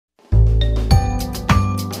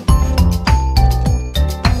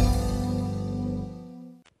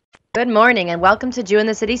Good morning and welcome to Jew in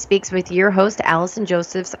the City Speaks with your host, Allison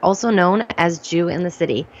Josephs, also known as Jew in the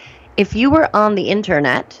City. If you were on the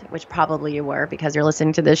internet, which probably you were because you're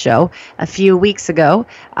listening to this show, a few weeks ago,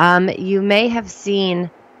 you may have seen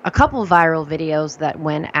a couple viral videos that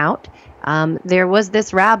went out. There was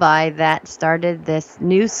this rabbi that started this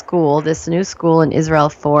new school in Israel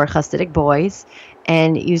for Hasidic boys.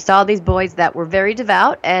 And you saw these boys that were very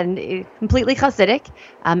devout and completely Hasidic,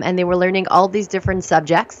 and they were learning all these different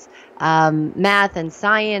subjects. Math and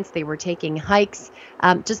science. They were taking hikes.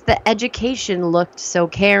 Just the education looked so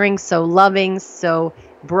caring, so loving, so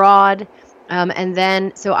broad. And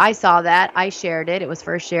then, so I saw that. I shared it. It was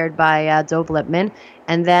first shared by Dov Lipman.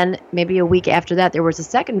 And then maybe a week after that, there was a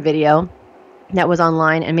second video that was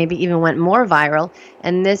online and maybe even went more viral.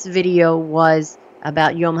 And this video was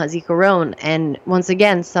about Yom HaZikaron. And once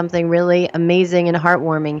again, something really amazing and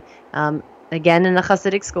heartwarming. Again, in a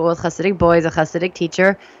Hasidic school with Hasidic boys, a Hasidic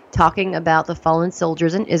teacher talking about the fallen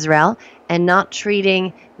soldiers in Israel and not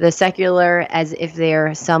treating the secular as if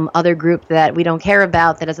they're some other group that we don't care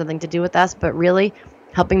about that has nothing to do with us, but really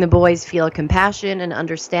helping the boys feel compassion and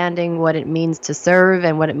understanding what it means to serve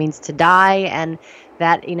and what it means to die, and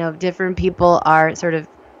that, different people are sort of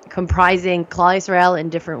comprising Klal Yisrael in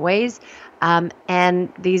different ways.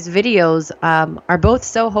 And these videos are both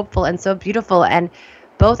so hopeful and so beautiful, and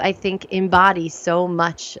both, I think, embody so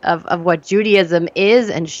much of what Judaism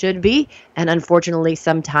is and should be, and unfortunately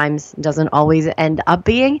sometimes doesn't always end up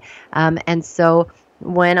being. And so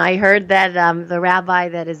when I heard that the rabbi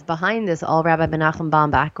that is behind this, Rabbi Menachem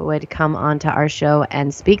Bombach, would come onto our show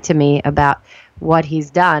and speak to me about what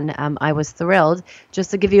he's done, I was thrilled.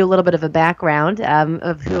 Just to give you a little bit of a background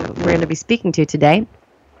of who we're going to be speaking to today.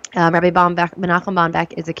 Rabbi Menachem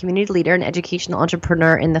Bombach is a community leader and educational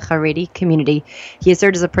entrepreneur in the Haredi community. He has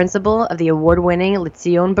served as a principal of the award-winning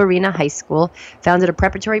Litzion Barina High School, founded a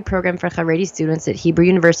preparatory program for Haredi students at Hebrew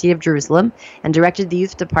University of Jerusalem, and directed the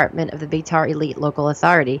youth department of the Beitar Illit local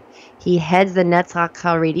authority. He heads the Netzach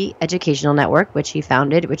Haredi Educational Network, which he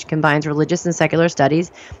founded, which combines religious and secular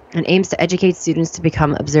studies and aims to educate students to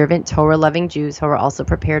become observant, Torah-loving Jews who are also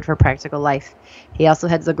prepared for practical life. He also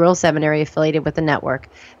heads the Girls Seminary affiliated with the network.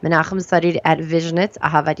 Menachem studied at Vishnitz,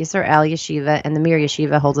 HaYeshiva, Yeshiva, and the Mir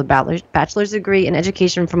Yeshiva, holds a bachelor's degree in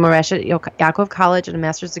education from Moreshet Yaakov College and a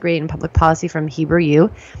master's degree in public policy from Hebrew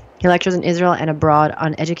U. He lectures in Israel and abroad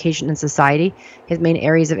on education and society. His main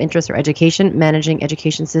areas of interest are education, managing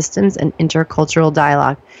education systems, and intercultural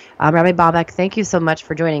dialogue. Rabbi Bombach, thank you so much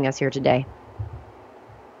for joining us here today.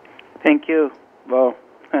 Thank you. Well,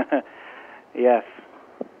 yes.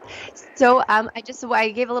 So I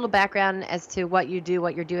gave a little background as to what you do,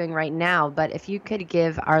 what you're doing right now, but if you could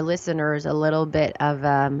give our listeners a little bit of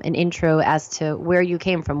an intro as to where you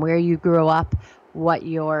came from, where you grew up, what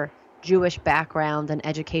your Jewish background and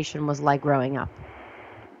education was like growing up.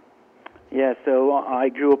 Yeah, so I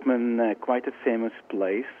grew up in quite a famous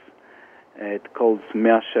place. It's called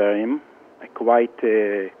Menachem. I'm quite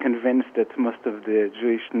convinced that most of the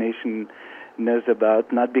Jewish nation knows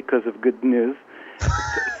about, not because of good news,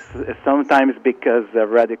 sometimes because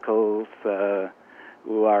radicals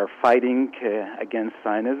who are fighting against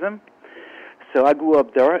Zionism. So I grew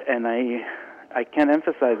up there, and I can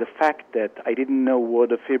emphasize the fact that I didn't know a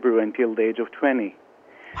word of Hebrew until the age of 20.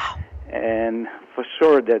 Wow. And for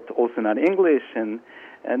sure that also not English. And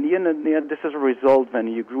this is a result when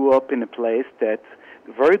you grew up in a place that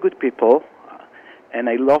very good people, and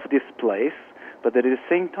I love this place, but at the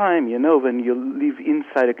same time, when you live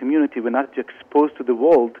inside a community, when not exposed to the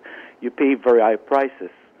world, you pay very high prices.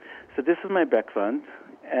 So this is my background,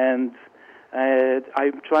 and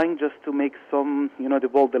I'm trying just to make the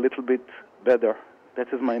world a little bit better. That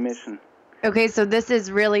is my mission. Okay, so this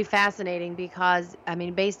is really fascinating because,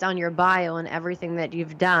 based on your bio and everything that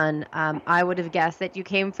you've done, I would have guessed that you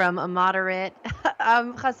came from a moderate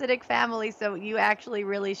Hasidic family, so you actually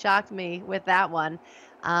really shocked me with that one.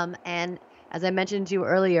 And as I mentioned to you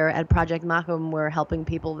earlier, at Project Menachem, we're helping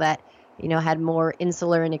people that, had more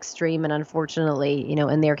insular and extreme and unfortunately,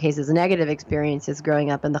 in their cases, negative experiences growing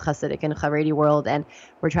up in the Hasidic and Haredi world. And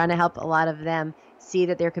we're trying to help a lot of them see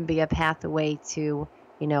that there can be a pathway to,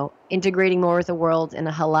 integrating more with the world in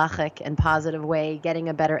a halachic and positive way, getting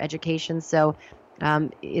a better education. So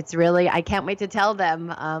it's really, I can't wait to tell them,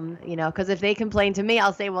 because if they complain to me,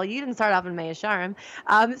 I'll say, well, you didn't start off in Me'asharim.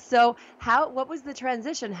 So what was the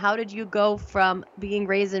transition? How did you go from being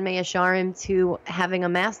raised in Me'asharim to having a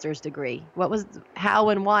master's degree? How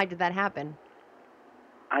and why did that happen?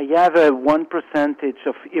 I have a 1%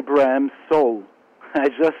 of Abraham's soul. I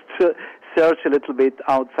just search a little bit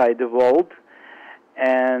outside the world.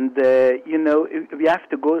 And, we have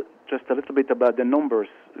to go just a little bit about the numbers.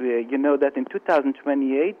 You know that in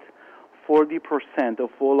 2028, 40% of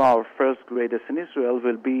all our first graders in Israel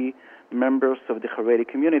will be members of the Haredi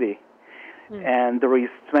community. And there is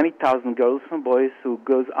 20,000 girls and boys who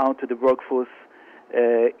goes out to the workforce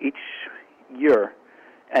each year,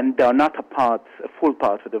 and they are not a full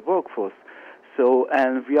part of the workforce. So,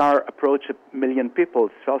 and we are approach 1 million people,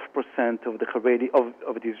 12% of the Haredi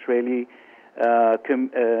of the Israeli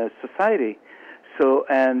society. So,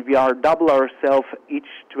 and we are double ourselves each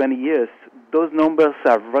 20 years. Those numbers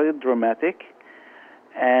are very dramatic,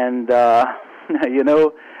 and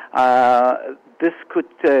this could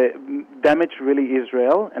damage really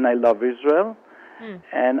Israel, and I love Israel,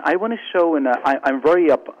 and I want to show, and I'm very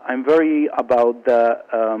about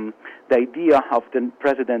the idea of the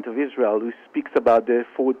president of Israel who speaks about the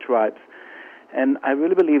 4 tribes, and I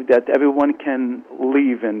really believe that everyone can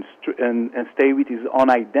live and stay with his own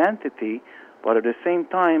identity, but at the same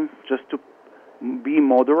time, just to be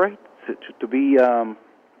moderate, to be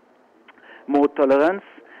more tolerant,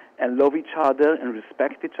 and love each other and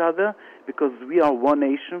respect each other, because we are one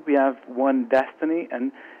nation, we have one destiny,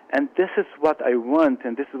 and this is what I want,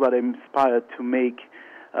 and this is what I'm inspired to make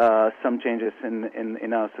some changes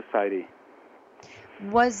in our society.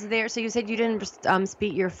 Was there, so you said you didn't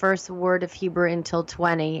speak your first word of Hebrew until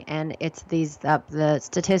 20, and it's these the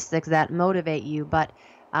statistics that motivate you, but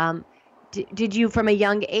did you from a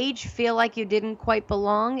young age feel like you didn't quite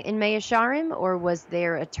belong in Mea Shearim, or was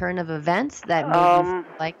there a turn of events that made you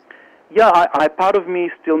feel like... Yeah, I part of me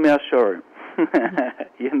is still Mea Shearim,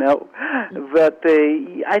 but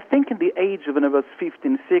I think in the age of when I was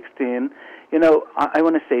 15, 16, I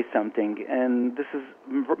want to say something, and this is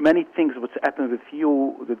many things what's happened with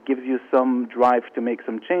you that gives you some drive to make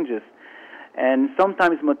some changes, and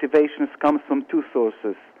sometimes motivations comes from 2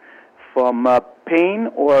 sources, from pain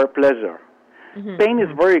or pleasure. Pain is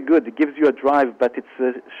very good, it gives you a drive, but it's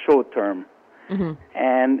short term.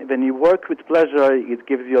 And when you work with pleasure, it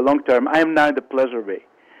gives you a long term. I am now in the pleasure way.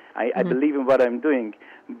 I believe in what I'm doing.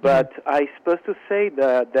 But I'm supposed to say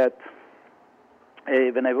that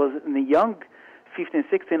when I was in the young 15,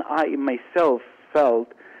 16, I myself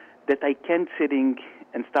felt that I can't sitting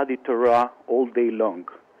and study Torah all day long.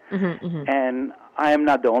 And I am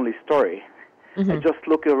not the only story. I just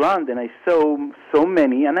look around and I saw so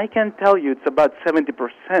many, and I can tell you it's about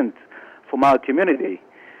 70% from our community.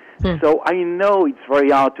 So I know it's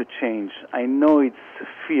very hard to change. I know it's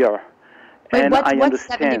fear. Wait, and I what's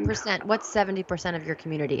understand. 70%? What's 70% of your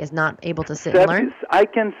community is not able to sit and learn? I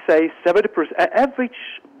can say 70%.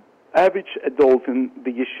 Average adults in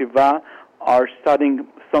the yeshiva are studying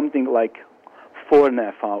something like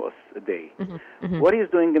 4.5 hours a day. What is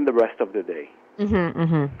doing in the rest of the day?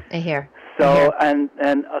 I hear. So, and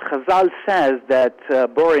Chazal says that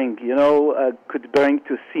boring, could bring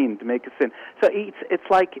to sin, to make a sin. So it's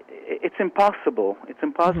like, it's impossible. It's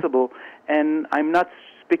impossible. And I'm not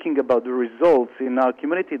speaking about the results in our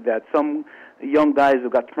community that some young guys who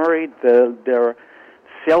got married, their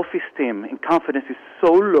self-esteem and confidence is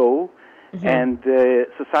so low, and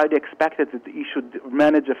society expected that he should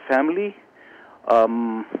manage a family, a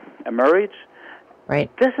marriage. Right.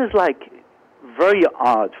 This is like very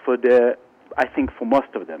odd I think for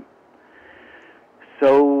most of them.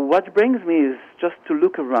 So what brings me is just to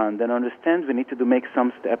look around and understand we need to make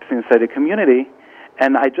some steps inside the community.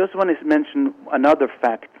 And I just want to mention another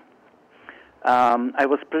fact. I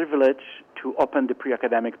was privileged to open the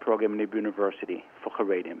pre-academic program in Hebrew University for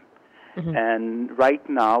Haredim. And right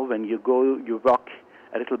now, when you go, you walk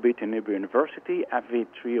a little bit in Hebrew University, every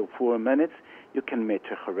 3 or 4 minutes, you can meet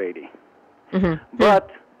a Haredi.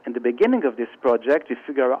 But in the beginning of this project, we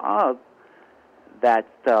figure out that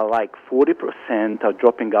like 40% are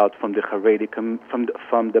dropping out from the Haredi,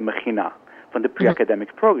 from the Mechina, from the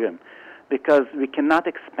pre-academic program, because we cannot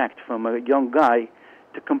expect from a young guy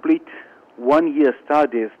to complete 1 year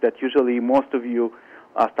studies that usually most of you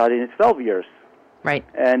are studying 12 years. Right.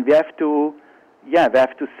 And we have to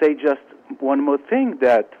say just one more thing,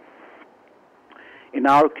 that in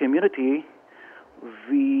our community,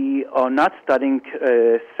 we are not studying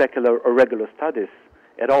secular or regular studies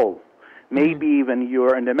at all. Maybe when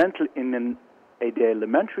you're in the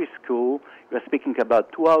elementary school, you're speaking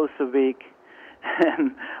about 2 hours a week,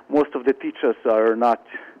 and most of the teachers are not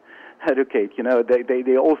educated.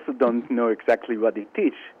 They also don't know exactly what they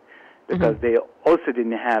teach, because they also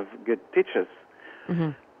didn't have good teachers.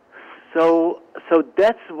 So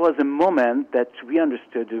that was a moment that we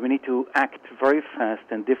understood we need to act very fast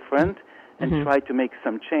and different, and try to make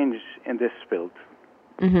some change in this field.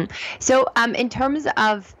 So in terms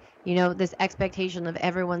of this expectation of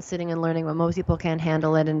everyone sitting and learning, but most people can't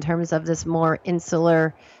handle it in terms of this more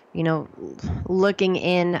insular, looking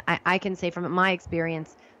in. I can say from my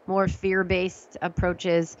experience, more fear-based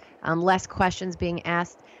approaches, less questions being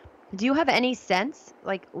asked. Do you have any sense,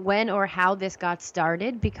 like, when or how this got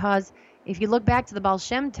started? Because if you look back to the Baal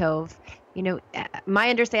Shem Tov, my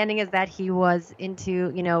understanding is that he was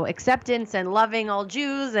into, acceptance and loving all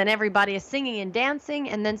Jews, and everybody is singing and dancing,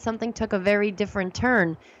 and then something took a very different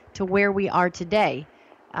turn to where we are today.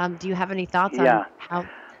 Do you have any thoughts on how?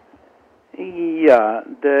 Yeah,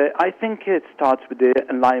 I think it starts with the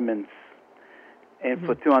alignments. And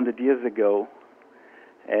for 200 years ago,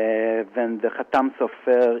 when the Khatam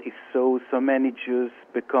Sofer is so many Jews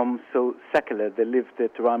become so secular, they live the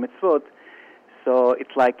Torah mitzvot. So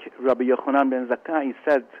it's like Rabbi Yochanan ben Zakkai, he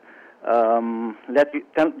said,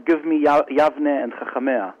 give me Yavne and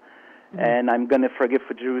Chachamea, and I'm going to forgive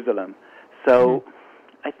for Jerusalem. So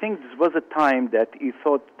I think this was a time that he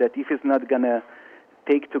thought that if he's not going to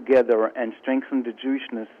take together and strengthen the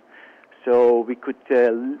Jewishness, so we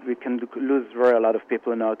can lose a lot of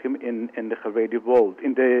people in the Haredi world,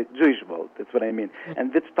 in the Jewish world. That's what I mean.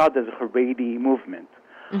 And this started as a Haredi movement,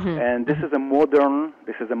 and this is a modern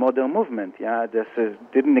movement. Yeah, this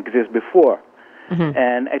didn't exist before.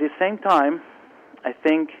 And at the same time, I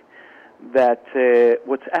think that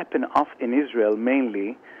what's happened in Israel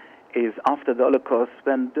mainly is after the Holocaust,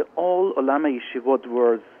 when the all Olam HaYeshivot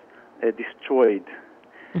was destroyed.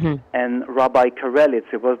 And Rabbi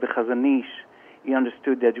Karelitz, it was the Chazon Ish, he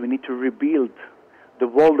understood that we need to rebuild the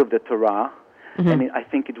world of the Torah, and I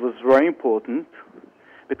think it was very important,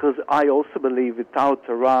 because I also believe without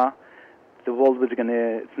Torah, the world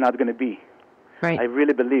it's not going to be. Right. I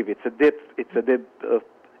really believe it's a dip of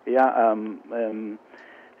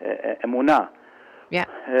emunah,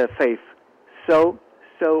 faith.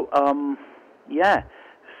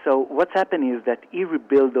 So what's happening is that he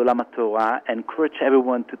rebuilt Olam HaTorah and encouraged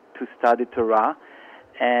everyone to study Torah.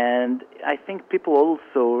 And I think people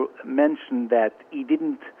also mentioned that he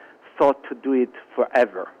didn't thought to do it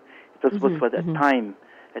forever. It was a time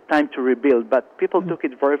to rebuild. But people took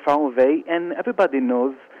it very far away, and everybody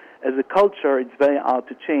knows, as a culture, it's very hard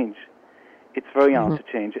to change. It's very hard to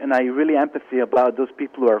change. And I really empathy about those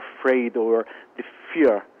people who are afraid or the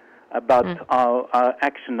fear about our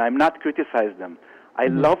action. I'm not criticizing them. I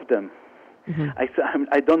love them.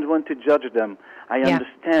 I don't want to judge them. I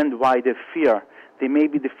understand why they fear. They may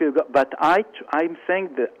be the fear, but I'm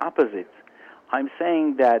saying the opposite. I'm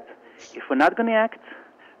saying that if we're not going to act,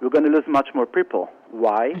 we're going to lose much more people.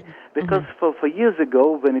 Why? Because for years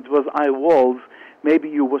ago, when it was high walls, maybe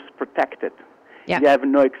you was protected. You have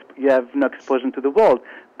no exposure to the world.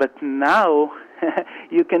 But now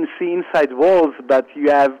you can see inside walls, but you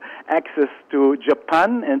have access to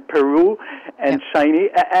Japan and Peru and China,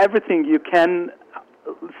 everything. You can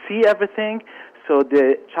see everything. So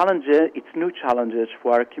the challenges, it's new challenges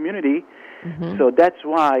for our community. So that's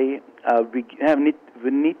why we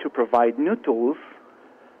need to provide new tools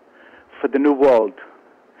for the new world.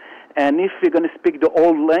 And if we're going to speak the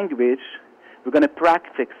old language, we're going to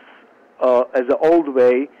practice as an old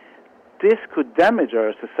way, this could damage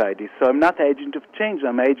our society. So I'm not an agent of change.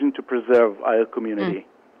 I'm an agent to preserve our community.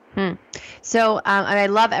 So I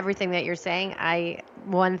love everything that you're saying. I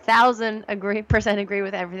 1,000% agree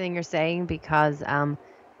with everything you're saying, because,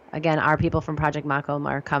 again, our people from Project Makom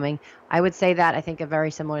are coming. I would say that I think a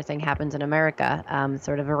very similar thing happens in America,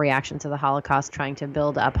 sort of a reaction to the Holocaust, trying to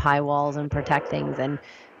build up high walls and protect things, and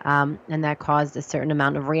that caused a certain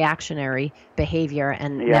amount of reactionary behavior,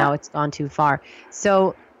 and now it's gone too far.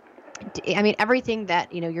 So, I mean, everything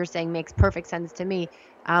that you're saying makes perfect sense to me.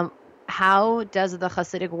 How does the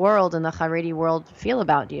Hasidic world and the Haredi world feel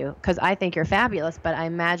about you? Because I think you're fabulous, but I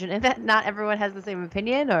imagine that not everyone has the same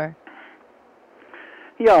opinion, or?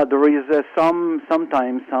 Yeah, there is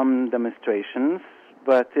sometimes some demonstrations,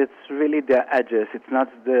 but it's really the edges. It's not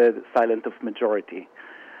the silent of majority.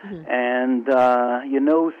 And,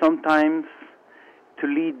 sometimes to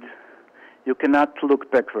lead, you cannot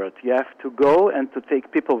look backward. You have to go and to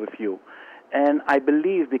take people with you. And I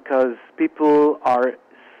believe because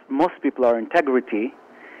most people are integrity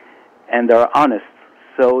and they're honest,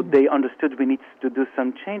 so they understood we need to do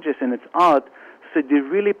some changes in its art, so they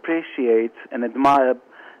really appreciate and admire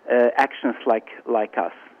actions like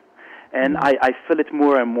us. And I feel it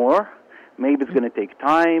more and more. Maybe it's going to take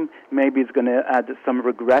time, maybe it's going to add some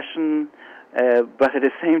regression, but at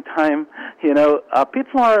the same time,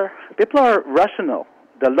 people are rational,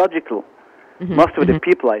 they're logical. Most of the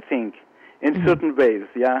people, I think, in certain ways,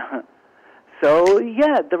 So,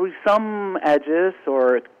 there is some edges,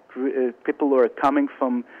 or people who are coming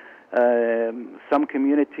from some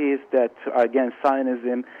communities that are against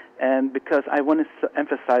Zionism. And because I want to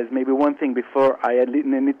emphasize maybe one thing before I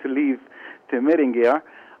need to leave to a meeting here,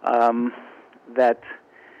 that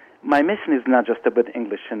my mission is not just about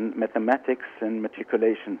English and mathematics and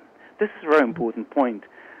matriculation. This is a very important point.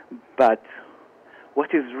 But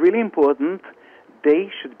what is really important,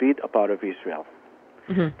 they should be a part of Israel.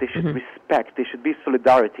 They should respect. They should be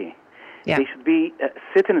solidarity. Yeah. They should be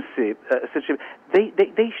citizenship.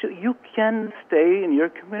 They should. You can stay in your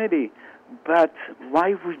community, but why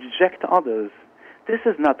reject others? This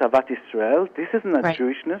is not Avat Israel. This is not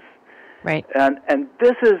Jewishness. Right. And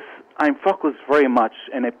this is, I'm focused very much,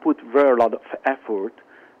 and I put very lot of effort.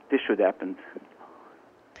 This should happen.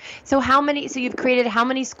 So you've created how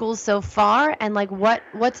many schools so far, and like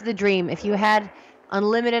what's the dream? If you had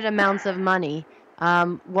unlimited amounts of money,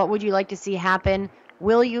 what would you like to see happen?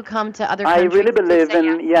 Will you come to other countries? I really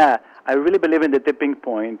believe in the tipping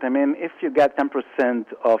point. I mean, if you get 10%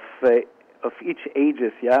 of each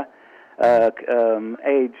ages, age,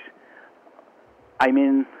 I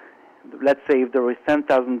mean, let's say if there is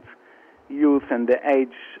 10,000 youth and the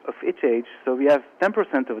age of each age, so we have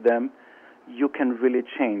 10% of them, you can really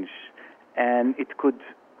change. And it could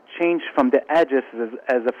change from the edges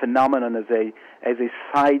as a phenomenon, as a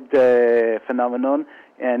side phenomenon,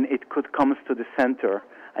 and it could come to the center.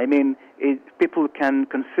 I mean, people can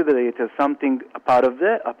consider it as something a part of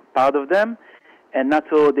them, and not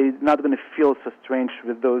so they're not going to feel so strange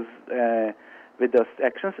with those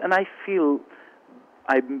actions. And I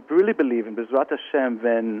really believe in Bezrat Hashem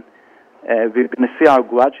when we're going to see our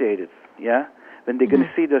graduates, when they're going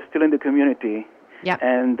to see they're still in the community,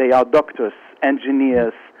 and they are doctors,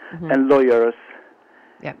 engineers, and lawyers.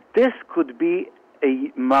 This could be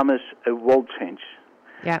a world change.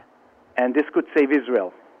 And this could save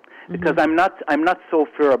Israel, because I'm not so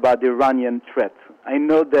sure about the Iranian threat. I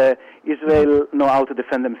know that Israel know how to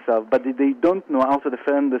defend themselves, but they don't know how to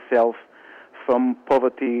defend themselves from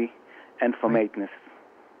poverty and from hateness.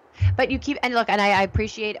 But you keep, and look, and I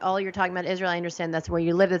appreciate all you're talking about Israel. I understand that's where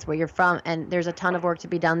you live, that's where you're from, and there's a ton of work to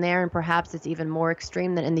be done there, and perhaps it's even more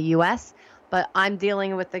extreme than in the U.S., but I'm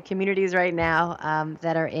dealing with the communities right now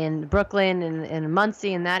that are in Brooklyn and in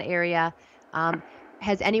Muncie, in that area.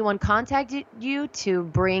 Has anyone contacted you to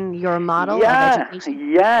bring your model of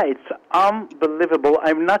education? Yeah, it's unbelievable.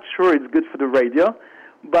 I'm not sure it's good for the radio,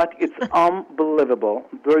 but it's unbelievable.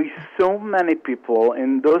 There are so many people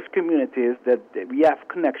in those communities that we have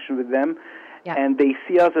connection with them, and they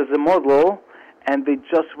see us as a model, and they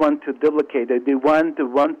just want to duplicate it. They want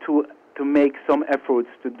to make some efforts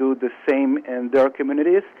to do the same in their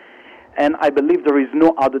communities, and I believe there is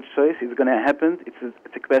no other choice. It's going to happen. It's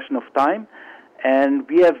a question of time. And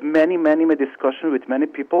we have many discussions with many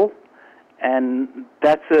people, and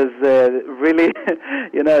that is really,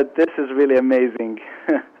 this is really amazing.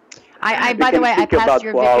 By the way, I passed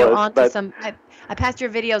your video on to some. I passed your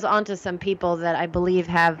videos on to some people that I believe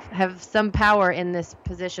have some power in this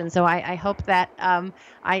position. So I hope that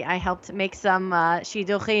I helped make some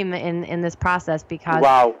shiduchim in this process, because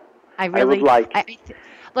I really would like.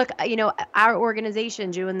 Look, our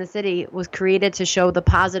organization, Jew in the City, was created to show the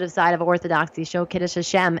positive side of Orthodoxy, show Kiddush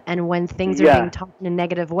Hashem, and when things are being taught in a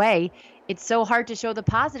negative way, it's so hard to show the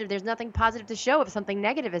positive. There's nothing positive to show if something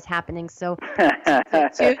negative is happening. So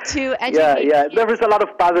to educate. There is a lot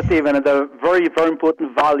of positive, and there are very, very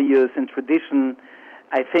important values and tradition.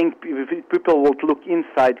 I think if people would look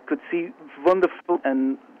inside, could see wonderful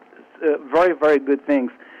and very, very good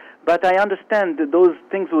things. But I understand that those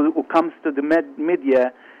things who comes to the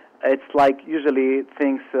media, it's like usually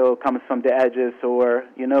things comes from the edges or,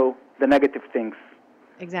 the negative things.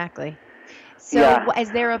 Exactly. So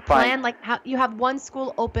is there a plan, like how you have one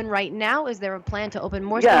school open right now? Is there a plan to open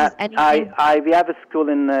more schools? We have a school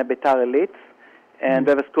in Beitar Illit, and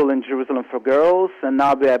we have a school in Jerusalem for girls, and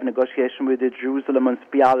now we have negotiation with the Jerusalem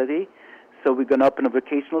municipality. So we're going to open a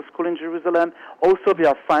vocational school in Jerusalem. Also, we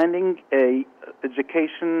are finding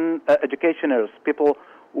educationers, people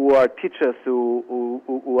who are teachers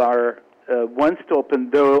who are wants to open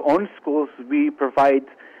their own schools. We provide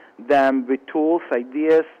them with tools,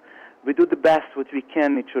 ideas. We do the best what we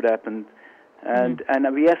can. It should happen, and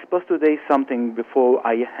we are supposed to say something before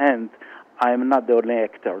I end. I am not the only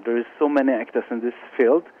actor. There is so many actors in this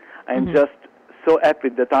field. I'm just so happy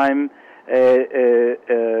that I'm.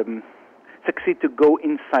 Succeed to go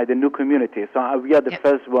inside the new community. So we are the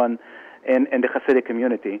first one in the Hasidic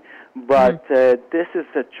community. But this is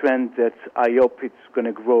a trend that I hope it's going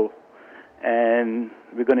to grow. And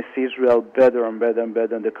we're going to see Israel better and better and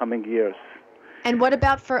better in the coming years. And what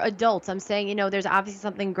about for adults? I'm saying, there's obviously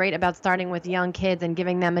something great about starting with young kids and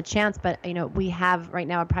giving them a chance. But, we have right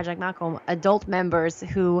now at Project Malcolm adult members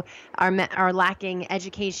who are lacking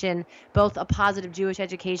education, both a positive Jewish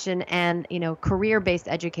education and, career-based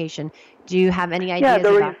education. Do you have any ideas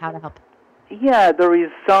about how to help? Yeah, there is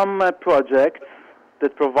some projects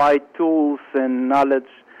that provide tools and knowledge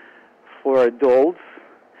for adults.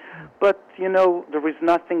 But, there is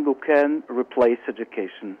nothing who can replace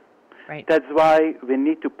education. Right. That's why we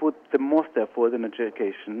need to put the most effort in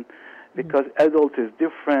education, because adult is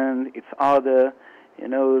different, it's harder.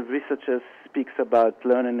 Researchers speaks about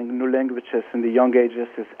learning new languages in the young ages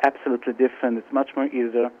is absolutely different. It's much more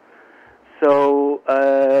easier. So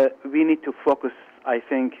we need to focus, I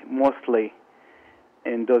think, mostly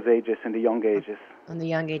in those ages, in the young ages. On the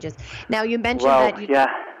young ages. Now, you mentioned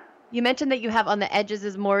You mentioned that you have on the edges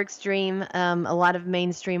is more extreme. A lot of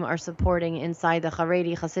mainstream are supporting inside the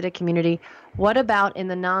Haredi Hasidic community. What about in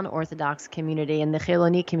the non-Orthodox community, in the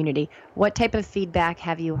Chiloni community? What type of feedback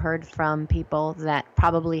have you heard from people that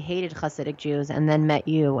probably hated Hasidic Jews and then met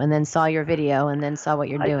you and then saw your video and then saw what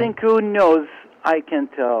you're doing? I think who knows, I can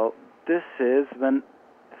tell. This is when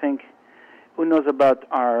I think who knows about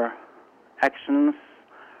our actions,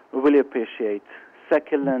 we really appreciate.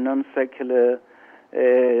 Secular, non-secular,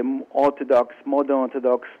 Orthodox, modern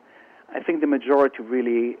Orthodox, I think the majority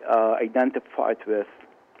really identified with.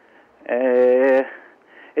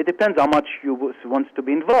 It depends how much you want to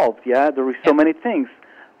be involved, there is so many things.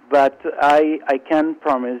 But I can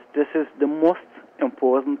promise this is the most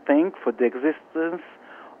important thing for the existence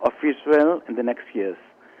of Israel in the next years.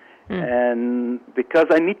 And because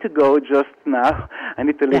I need to go just now, I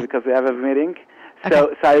need to leave because we have a meeting. Okay.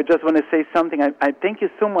 So I just want to say something. I thank you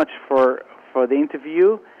so much for the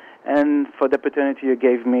interview and for the opportunity you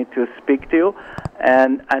gave me to speak to you.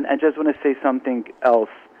 And I just want to say something else.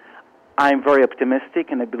 I'm very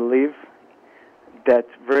optimistic, and I believe that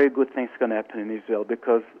very good things are going to happen in Israel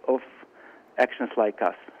because of actions like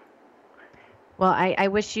us. Well, I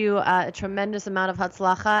wish you a tremendous amount of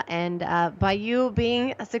hatzlacha, and by you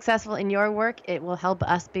being successful in your work, it will help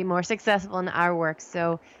us be more successful in our work.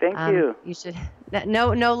 So thank you. You should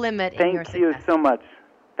no limit in your success. Thank you so much.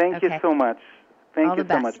 Thank you so much. Thank you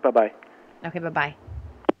so much. Bye-bye. Okay, bye-bye.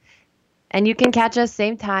 And you can catch us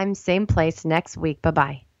same time, same place next week.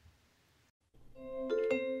 Bye-bye.